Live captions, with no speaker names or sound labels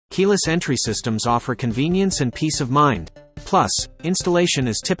Keyless entry systems offer convenience and peace of mind. Plus, installation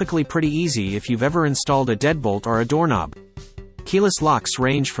is typically pretty easy if you've ever installed a deadbolt or a doorknob. Keyless locks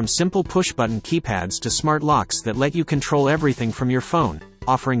range from simple push-button keypads to smart locks that let you control everything from your phone,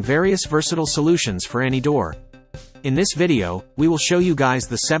 offering various versatile solutions for any door. In this video, we will show you guys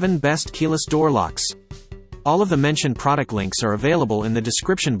the 7 best keyless door locks. All of the mentioned product links are available in the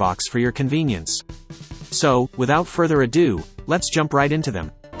description box for your convenience. So, without further ado, let's jump right into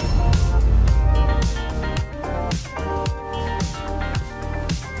them.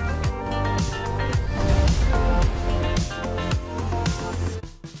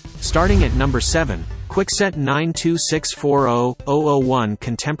 Starting at number 7, Kwikset 92640-001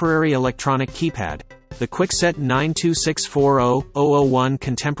 Contemporary Electronic Keypad. The Kwikset 92640-001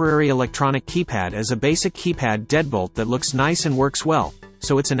 Contemporary Electronic Keypad is a basic keypad deadbolt that looks nice and works well,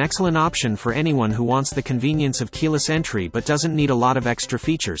 so it's an excellent option for anyone who wants the convenience of keyless entry but doesn't need a lot of extra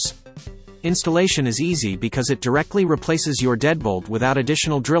features. Installation is easy because it directly replaces your deadbolt without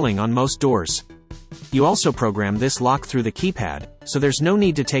additional drilling on most doors. You also program this lock through the keypad, so there's no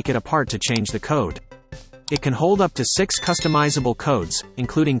need to take it apart to change the code. It can hold up to 6 customizable codes,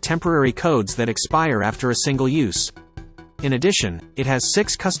 including temporary codes that expire after a single use. In addition, it has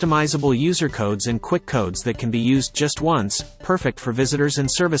 6 customizable user codes and quick codes that can be used just once, perfect for visitors and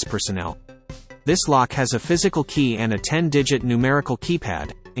service personnel. This lock has a physical key and a 10-digit numerical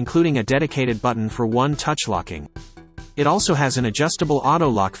keypad, including a dedicated button for one-touch locking. It also has an adjustable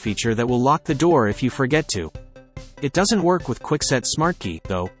auto-lock feature that will lock the door if you forget to. It doesn't work with Kwikset SmartKey,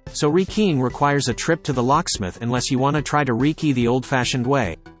 though, so rekeying requires a trip to the locksmith unless you want to try to rekey the old-fashioned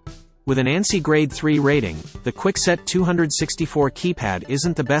way. With an ANSI Grade 3 rating, the Kwikset 264 keypad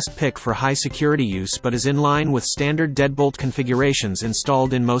isn't the best pick for high-security use but is in line with standard deadbolt configurations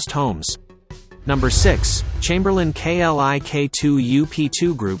installed in most homes. Number 6, Chamberlain KLIK2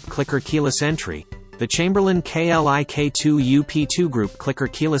 UP2 Group Clicker Keyless Entry. The Chamberlain KLIK2 UP2 Group Clicker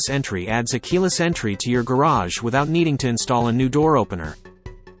Keyless Entry adds a keyless entry to your garage without needing to install a new door opener.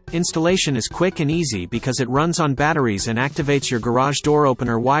 Installation is quick and easy because it runs on batteries and activates your garage door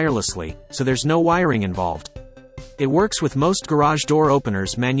opener wirelessly, so there's no wiring involved. It works with most garage door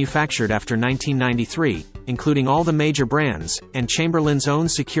openers manufactured after 1993, including all the major brands, and Chamberlain's own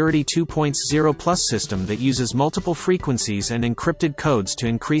Security 2.0 Plus system that uses multiple frequencies and encrypted codes to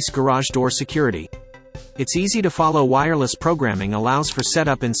increase garage door security. Its easy-to-follow wireless programming allows for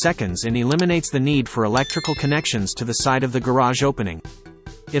setup in seconds and eliminates the need for electrical connections to the side of the garage opening.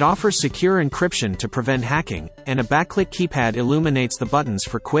 It offers secure encryption to prevent hacking, and a backlit keypad illuminates the buttons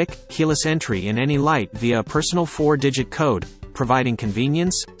for quick, keyless entry in any light via a personal 4-digit code, providing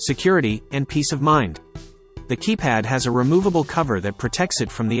convenience, security, and peace of mind. The keypad has a removable cover that protects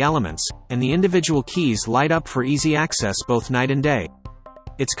it from the elements, and the individual keys light up for easy access both night and day.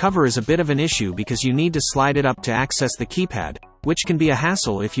 Its cover is a bit of an issue because you need to slide it up to access the keypad, which can be a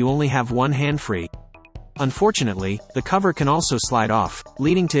hassle if you only have one hand free. Unfortunately, the cover can also slide off,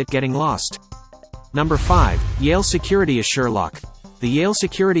 leading to it getting lost. Number 5, Yale Security Assure Lock. The Yale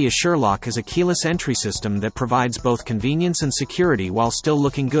Security Assure Lock is a keyless entry system that provides both convenience and security while still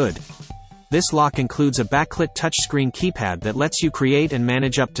looking good. This lock includes a backlit touchscreen keypad that lets you create and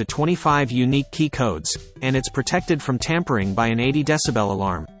manage up to 25 unique key codes, and it's protected from tampering by an 80 decibel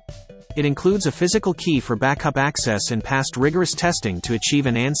alarm. It includes a physical key for backup access and passed rigorous testing to achieve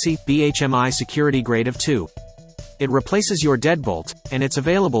an ANSI BHMI security grade of 2. It replaces your deadbolt, and it's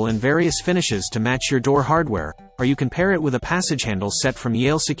available in various finishes to match your door hardware, or you can pair it with a passage handle set from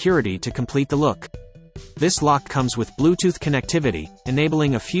Yale Security to complete the look. This lock comes with Bluetooth connectivity,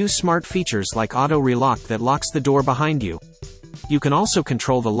 enabling a few smart features like auto relock that locks the door behind you. You can also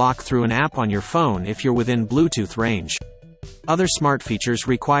control the lock through an app on your phone if you're within Bluetooth range. Other smart features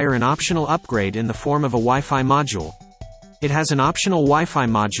require an optional upgrade in the form of a Wi-Fi module. It has an optional Wi-Fi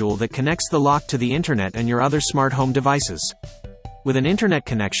module that connects the lock to the internet and your other smart home devices. With an internet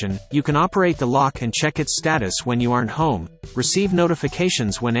connection, you can operate the lock and check its status when you aren't home, receive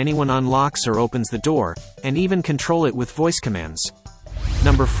notifications when anyone unlocks or opens the door, and even control it with voice commands.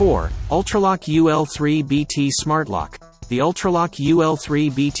 Number 4, ULTRALOQ UL3BT Smart Lock. The ULTRALOQ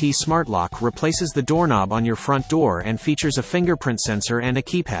UL3BT Smart Lock replaces the doorknob on your front door and features a fingerprint sensor and a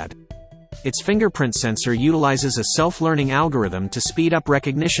keypad. Its fingerprint sensor utilizes a self-learning algorithm to speed up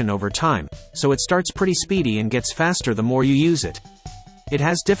recognition over time, so it starts pretty speedy and gets faster the more you use it. It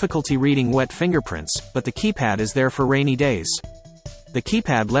has difficulty reading wet fingerprints, but the keypad is there for rainy days. The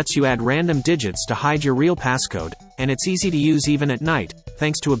keypad lets you add random digits to hide your real passcode, and it's easy to use even at night,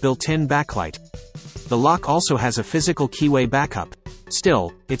 thanks to a built-in backlight. The lock also has a physical keyway backup.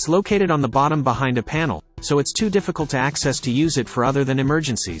 Still, it's located on the bottom behind a panel, so it's too difficult to access to use it for other than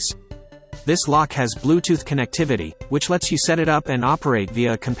emergencies. This lock has Bluetooth connectivity, which lets you set it up and operate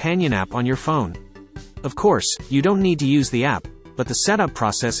via a companion app on your phone. Of course, you don't need to use the app, but the setup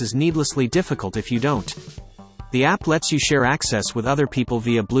process is needlessly difficult if you don't. The app lets you share access with other people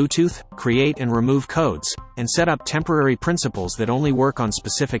via Bluetooth, create and remove codes, and set up temporary principals that only work on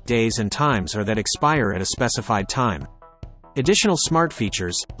specific days and times or that expire at a specified time. Additional smart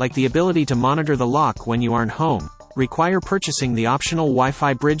features, like the ability to monitor the lock when you aren't home, require purchasing the optional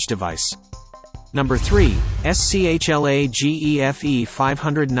Wi-Fi bridge device. Number 3, Schlage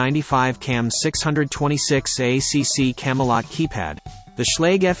 595 Cam 626 ACC Camelot Keypad. The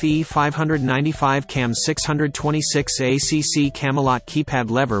Schlage FE 595 Cam 626 ACC Camelot keypad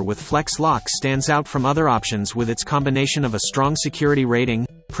lever with flex lock stands out from other options with its combination of a strong security rating,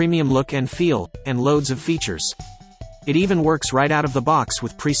 premium look and feel, and loads of features. It even works right out of the box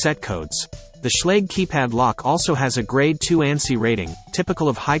with preset codes. The Schlage keypad lock also has a Grade 2 ANSI rating, typical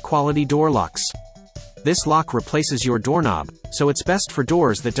of high-quality door locks. This lock replaces your doorknob, so it's best for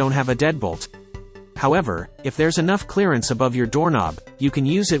doors that don't have a deadbolt. However, if there's enough clearance above your doorknob, you can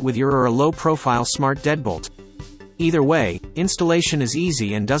use it with your or a low-profile smart deadbolt. Either way, installation is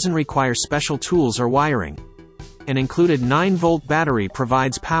easy and doesn't require special tools or wiring. An included 9-volt battery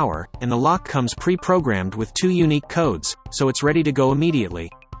provides power, and the lock comes pre-programmed with 2 unique codes, so it's ready to go immediately.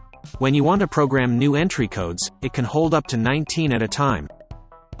 When you want to program new entry codes, it can hold up to 19 at a time.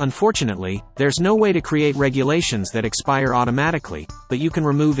 Unfortunately, there's no way to create regulations that expire automatically, but you can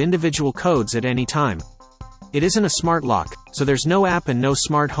remove individual codes at any time. It isn't a smart lock, so there's no app and no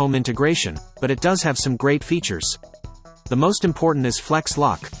smart home integration, but it does have some great features. The most important is Flex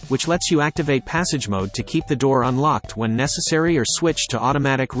Lock, which lets you activate passage mode to keep the door unlocked when necessary or switch to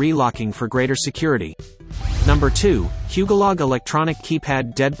automatic relocking for greater security. Number 2, Hugolog Electronic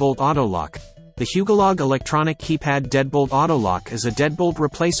Keypad Deadbolt Auto Lock. The Hugolog Electronic Keypad Deadbolt Auto Lock is a deadbolt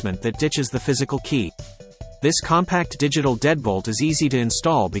replacement that ditches the physical key. This compact digital deadbolt is easy to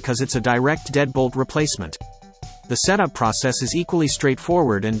install because it's a direct deadbolt replacement. The setup process is equally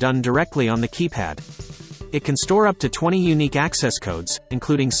straightforward and done directly on the keypad. It can store up to 20 unique access codes,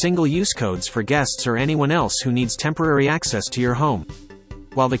 including single-use codes for guests or anyone else who needs temporary access to your home.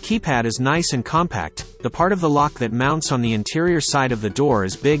 While the keypad is nice and compact, the part of the lock that mounts on the interior side of the door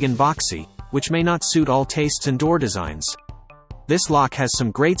is big and boxy, which may not suit all tastes and door designs. This lock has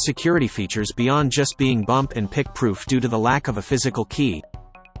some great security features beyond just being bump and pick proof due to the lack of a physical key.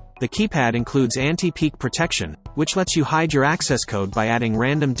 The keypad includes anti-peek protection, which lets you hide your access code by adding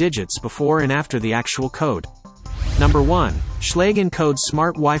random digits before and after the actual code. Number 1, Schlage Encode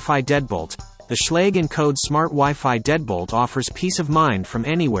Smart Wi-Fi Deadbolt. The Schlage Encode Smart Wi-Fi Deadbolt offers peace of mind from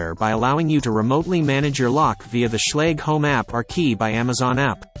anywhere by allowing you to remotely manage your lock via the Schlage Home app or Key by Amazon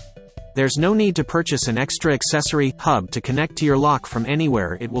app. There's no need to purchase an extra accessory hub to connect to your lock from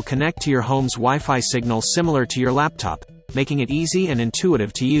anywhere. It will connect to your home's Wi-Fi signal similar to your laptop, making it easy and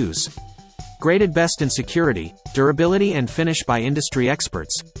intuitive to use. Graded best in security, durability and finish by industry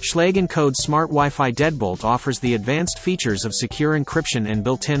experts, Schlage Encode Smart Wi-Fi Deadbolt offers the advanced features of secure encryption and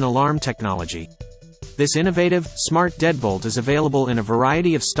built-in alarm technology. This innovative, smart deadbolt is available in a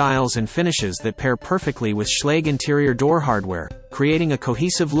variety of styles and finishes that pair perfectly with Schlage interior door hardware, creating a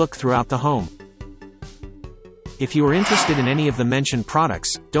cohesive look throughout the home. If you are interested in any of the mentioned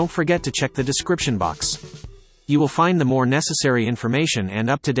products, don't forget to check the description box. You will find the more necessary information and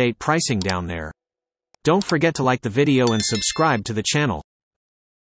up-to-date pricing down there. Don't forget to like the video and subscribe to the channel.